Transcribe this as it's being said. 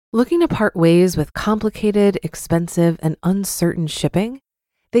Looking to part ways with complicated, expensive, and uncertain shipping?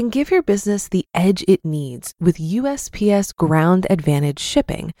 Then give your business the edge it needs with USPS Ground Advantage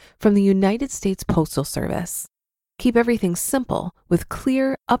shipping from the United States Postal Service. Keep everything simple with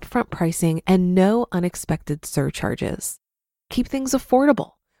clear, upfront pricing and no unexpected surcharges. Keep things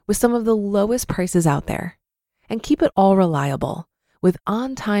affordable with some of the lowest prices out there. And keep it all reliable with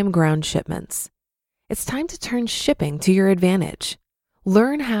on-time ground shipments. It's time to turn shipping to your advantage.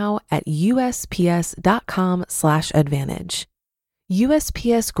 Learn how at USPS.com/advantage.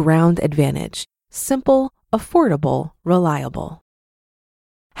 USPS Ground Advantage. Simple, affordable, reliable.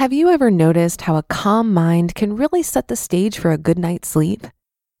 Have you ever noticed how a calm mind can really set the stage for a good night's sleep?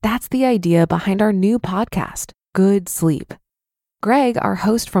 That's the idea behind our new podcast, Good Sleep. Greg, our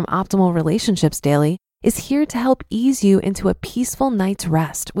host from Optimal Relationships Daily, is here to help ease you into a peaceful night's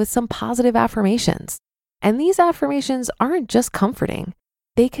rest with some positive affirmations. And these affirmations aren't just comforting.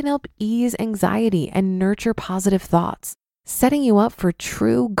 They can help ease anxiety and nurture positive thoughts, setting you up for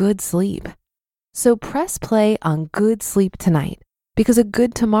true good sleep. So press play on Good Sleep tonight, because a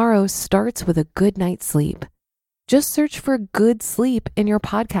good tomorrow starts with a good night's sleep. Just search for Good Sleep in your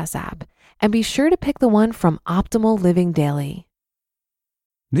podcast app and be sure to pick the one from Optimal Living Daily.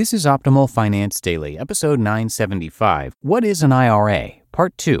 This is Optimal Finance Daily, episode 975, What is an IRA?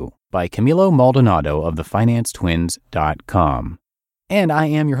 Part 2, by Camilo Maldonado of theFinanceTwins.com. And I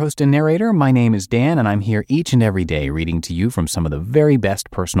am your host and narrator. My name is Dan, and I'm here each and every day reading to you from some of the very best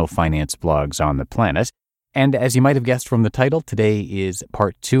personal finance blogs on the planet. And as you might have guessed from the title, today is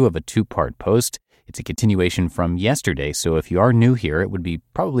part 2 of a 2-part post. It's a continuation from yesterday, so if you are new here, it would be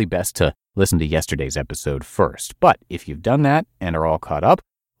probably best to listen to yesterday's episode first. But if you've done that and are all caught up,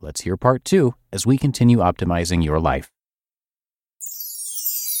 let's hear part 2 as we continue optimizing your life.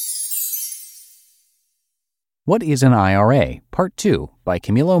 What is an IRA? Part 2 by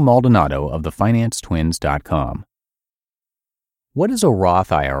Camilo Maldonado of theFinanceTwins.com. What is a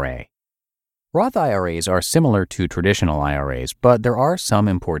Roth IRA? Roth IRAs are similar to traditional IRAs, but there are some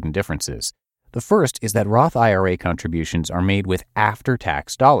important differences. The first is that Roth IRA contributions are made with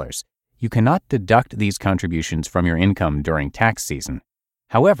after-tax dollars. You cannot deduct these contributions from your income during tax season.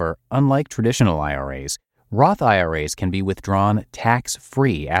 However, unlike traditional IRAs, Roth IRAs can be withdrawn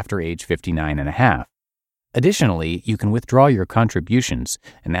tax-free after age 59 and a half. Additionally, you can withdraw your contributions,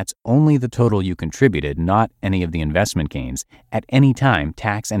 and that's only the total you contributed, not any of the investment gains, at any time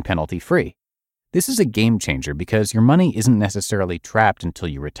tax and penalty-free. This is a game changer because your money isn't necessarily trapped until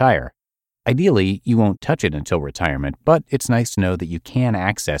you retire. Ideally, you won't touch it until retirement, but it's nice to know that you can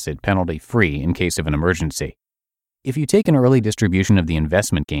access it penalty-free in case of an emergency. If you take an early distribution of the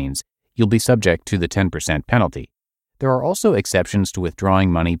investment gains, you'll be subject to the 10% penalty. There are also exceptions to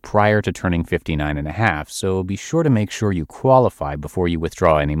withdrawing money prior to turning 59 and a half, so be sure to make sure you qualify before you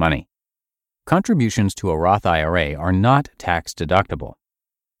withdraw any money. Contributions to a Roth IRA are not tax deductible.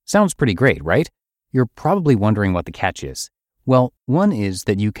 Sounds pretty great, right? You're probably wondering what the catch is. Well, one is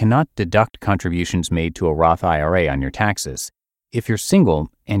that you cannot deduct contributions made to a Roth IRA on your taxes. If you're single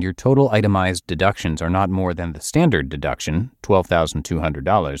and your total itemized deductions are not more than the standard deduction,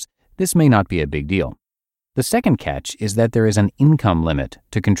 $12,200, this may not be a big deal. The second catch is that there is an income limit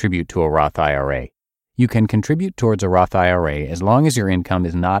to contribute to a Roth IRA. You can contribute towards a Roth IRA as long as your income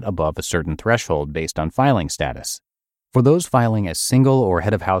is not above a certain threshold based on filing status. For those filing as single or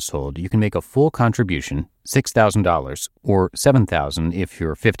head of household, you can make a full contribution, $6,000, or $7,000 if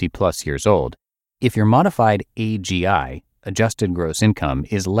you're 50-plus years old. If your modified AGI, adjusted gross income,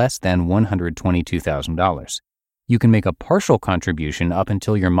 is less than $122,000. You can make a partial contribution up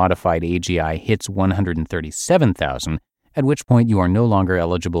until your modified AGI hits $137,000, at which point you are no longer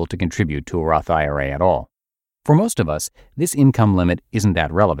eligible to contribute to a Roth IRA at all. For most of us, this income limit isn't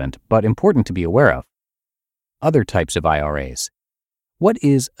that relevant, but important to be aware of. Other types of IRAs. What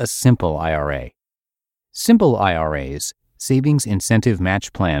is a simple IRA? Simple IRAs, Savings Incentive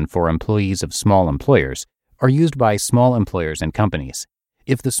Match Plan for employees of small employers, are used by small employers and companies.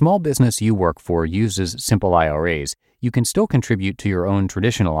 If the small business you work for uses simple IRAs, you can still contribute to your own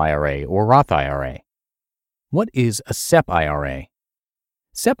traditional IRA or Roth IRA. What is a SEP IRA?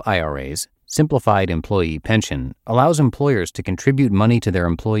 SEP IRAs, Simplified Employee Pension, allows employers to contribute money to their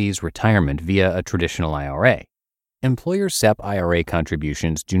employees' retirement via a traditional IRA. Employer SEP IRA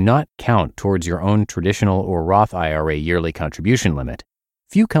contributions do not count towards your own traditional or Roth IRA yearly contribution limit.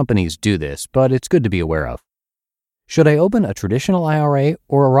 Few companies do this, but it's good to be aware of. Should I open a traditional IRA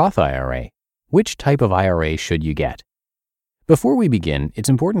or a Roth IRA? Which type of IRA should you get? Before we begin, it's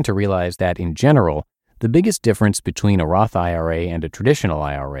important to realize that in general, the biggest difference between a Roth IRA and a traditional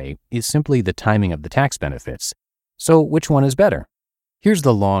IRA is simply the timing of the tax benefits. So which one is better? Here's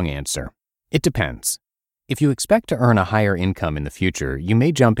the long answer. It depends. If you expect to earn a higher income in the future, you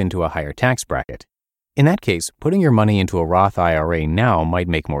may jump into a higher tax bracket. In that case, putting your money into a Roth IRA now might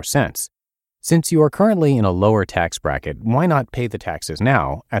make more sense. Since you are currently in a lower tax bracket, why not pay the taxes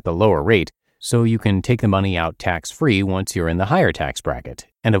now at the lower rate so you can take the money out tax-free once you're in the higher tax bracket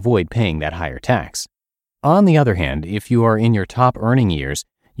and avoid paying that higher tax? On the other hand, if you are in your top earning years,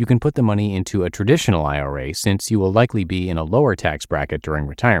 you can put the money into a traditional IRA since you will likely be in a lower tax bracket during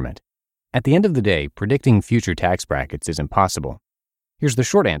retirement. At the end of the day, predicting future tax brackets is impossible. Here's the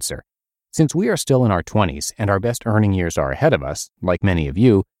short answer. Since we are still in our 20s and our best earning years are ahead of us, like many of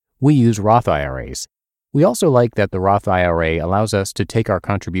you, we use Roth IRAs. We also like that the Roth IRA allows us to take our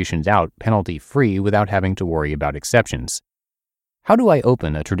contributions out penalty-free without having to worry about exceptions. How do I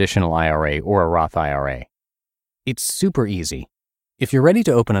open a traditional IRA or a Roth IRA? It's super easy. If you're ready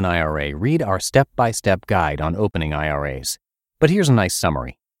to open an IRA, read our step-by-step guide on opening IRAs. But here's a nice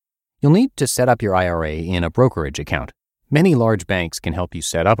summary. You'll need to set up your IRA in a brokerage account. Many large banks can help you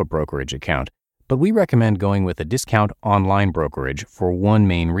set up a brokerage account, but we recommend going with a discount online brokerage for one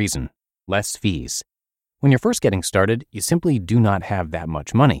main reason: less fees. When you're first getting started, you simply do not have that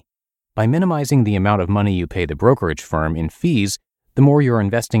much money. By minimizing the amount of money you pay the brokerage firm in fees, the more you're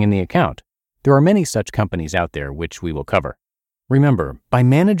investing in the account. There are many such companies out there, which we will cover. Remember, by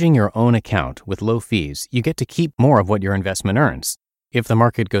managing your own account with low fees, you get to keep more of what your investment earns. If the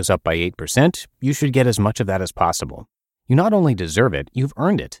market goes up by 8%, you should get as much of that as possible. You not only deserve it, you've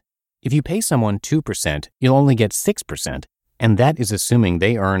earned it. If you pay someone 2%, you'll only get 6%, and that is assuming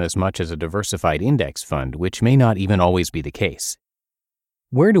they earn as much as a diversified index fund, which may not even always be the case.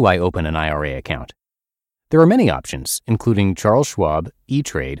 Where do I open an IRA account? There are many options, including Charles Schwab,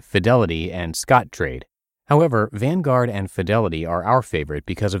 E-Trade, Fidelity, and Scottrade. However, Vanguard and Fidelity are our favorite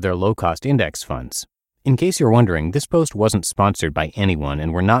because of their low-cost index funds. In case you're wondering, this post wasn't sponsored by anyone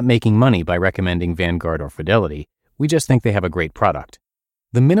and we're not making money by recommending Vanguard or Fidelity. We just think they have a great product.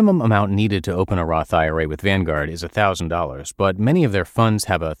 The minimum amount needed to open a Roth IRA with Vanguard is $1,000, but many of their funds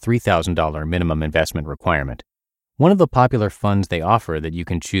have a $3,000 minimum investment requirement. One of the popular funds they offer that you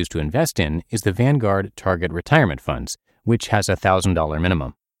can choose to invest in is the Vanguard Target Retirement Funds, which has a $1,000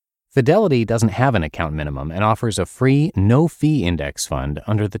 minimum. Fidelity doesn't have an account minimum and offers a free, no-fee index fund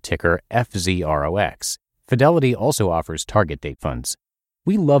under the ticker FZROX. Fidelity also offers target date funds.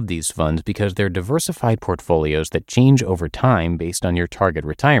 We love these funds because they're diversified portfolios that change over time based on your target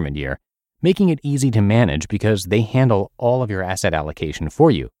retirement year, making it easy to manage because they handle all of your asset allocation for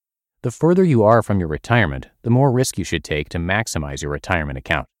you. The further you are from your retirement, the more risk you should take to maximize your retirement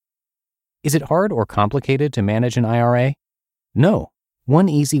account. Is it hard or complicated to manage an IRA? No. One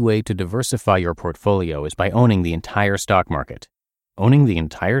easy way to diversify your portfolio is by owning the entire stock market. Owning the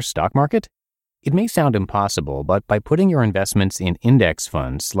entire stock market? It may sound impossible, but by putting your investments in index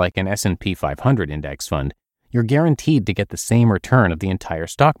funds like an S&P 500 index fund, you're guaranteed to get the same return of the entire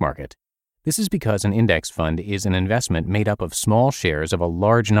stock market. This is because an index fund is an investment made up of small shares of a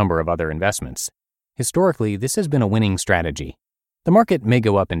large number of other investments. Historically, this has been a winning strategy. The market may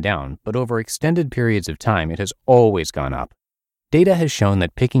go up and down, but over extended periods of time, it has always gone up. Data has shown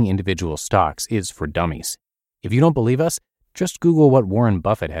that picking individual stocks is for dummies. If you don't believe us, just Google what Warren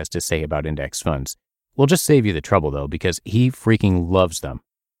Buffett has to say about index funds. We'll just save you the trouble, though, because he freaking loves them.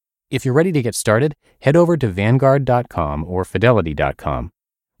 If you're ready to get started, head over to Vanguard.com or Fidelity.com.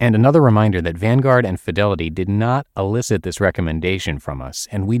 And another reminder that Vanguard and Fidelity did not elicit this recommendation from us,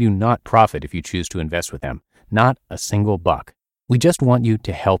 and we do not profit if you choose to invest with them. Not a single buck. We just want you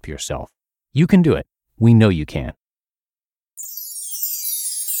to help yourself. You can do it. We know you can.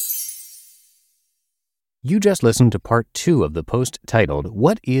 You just listened to part 2 of the post titled,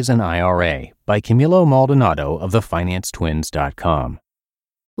 What is an IRA? By Camilo Maldonado of theFinanceTwins.com.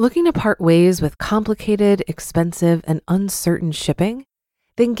 Looking to part ways with complicated, expensive, and uncertain shipping?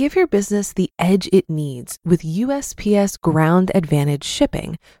 Then give your business the edge it needs with USPS Ground Advantage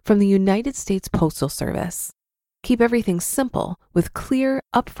shipping from the United States Postal Service. Keep everything simple with clear,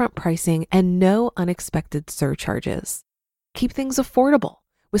 upfront pricing and no unexpected surcharges. Keep things affordable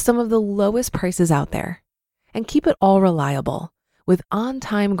with some of the lowest prices out there. And keep it all reliable with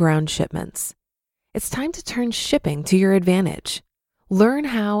on-time ground shipments. It's time to turn shipping to your advantage. Learn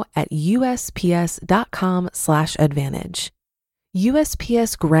how at USPS.com/advantage.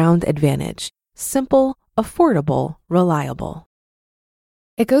 USPS Ground Advantage. Simple, affordable, reliable.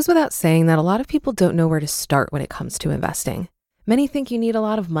 It goes without saying that a lot of people don't know where to start when it comes to investing. Many think you need a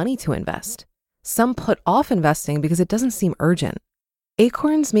lot of money to invest. Some put off investing because it doesn't seem urgent.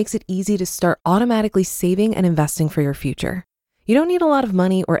 Acorns makes it easy to start automatically saving and investing for your future. You don't need a lot of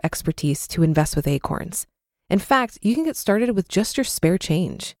money or expertise to invest with Acorns. In fact, you can get started with just your spare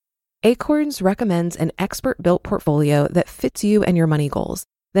change. Acorns recommends an expert-built portfolio that fits you and your money goals,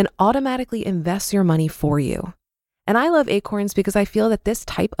 then automatically invests your money for you. And I love Acorns because I feel that this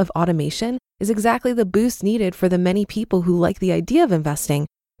type of automation is exactly the boost needed for the many people who like the idea of investing,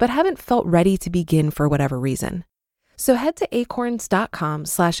 but haven't felt ready to begin for whatever reason. So head to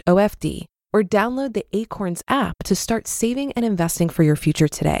acorns.com/OFD or download the Acorns app to start saving and investing for your future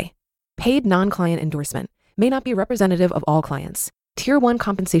today. Paid non-client endorsement. May not be representative of all clients. Tier 1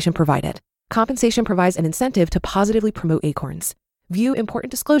 compensation provided. Compensation provides an incentive to positively promote Acorns. View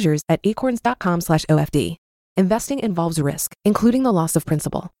important disclosures at acorns.com/OFD. Investing involves risk, including the loss of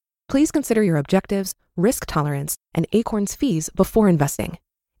principal. Please consider your objectives, risk tolerance, and Acorns fees before investing.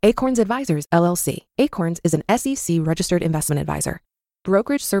 Acorns Advisors, LLC. Acorns is an SEC-registered investment advisor.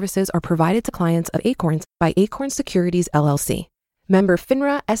 Brokerage services are provided to clients of Acorns by Acorns Securities, LLC. Member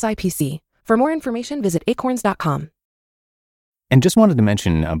FINRA SIPC. For more information, visit acorns.com. And just wanted to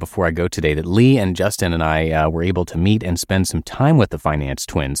mention before I go today that Lee and Justin and I were able to meet and spend some time with the finance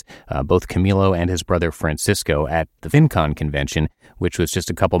twins, both Camilo and his brother Francisco, at the FinCon convention, which was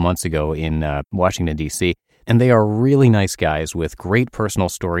just a couple months ago in Washington, D.C., and they are really nice guys with great personal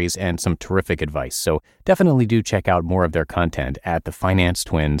stories and some terrific advice. So definitely do check out more of their content at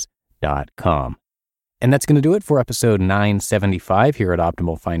thefinancetwins.com. And that's going to do it for episode 975 here at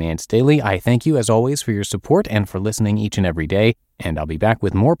Optimal Finance Daily. I thank you, as always, for your support and for listening each and every day. And I'll be back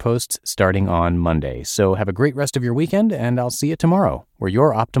with more posts starting on Monday. So have a great rest of your weekend, and I'll see you tomorrow, where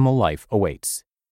your optimal life awaits.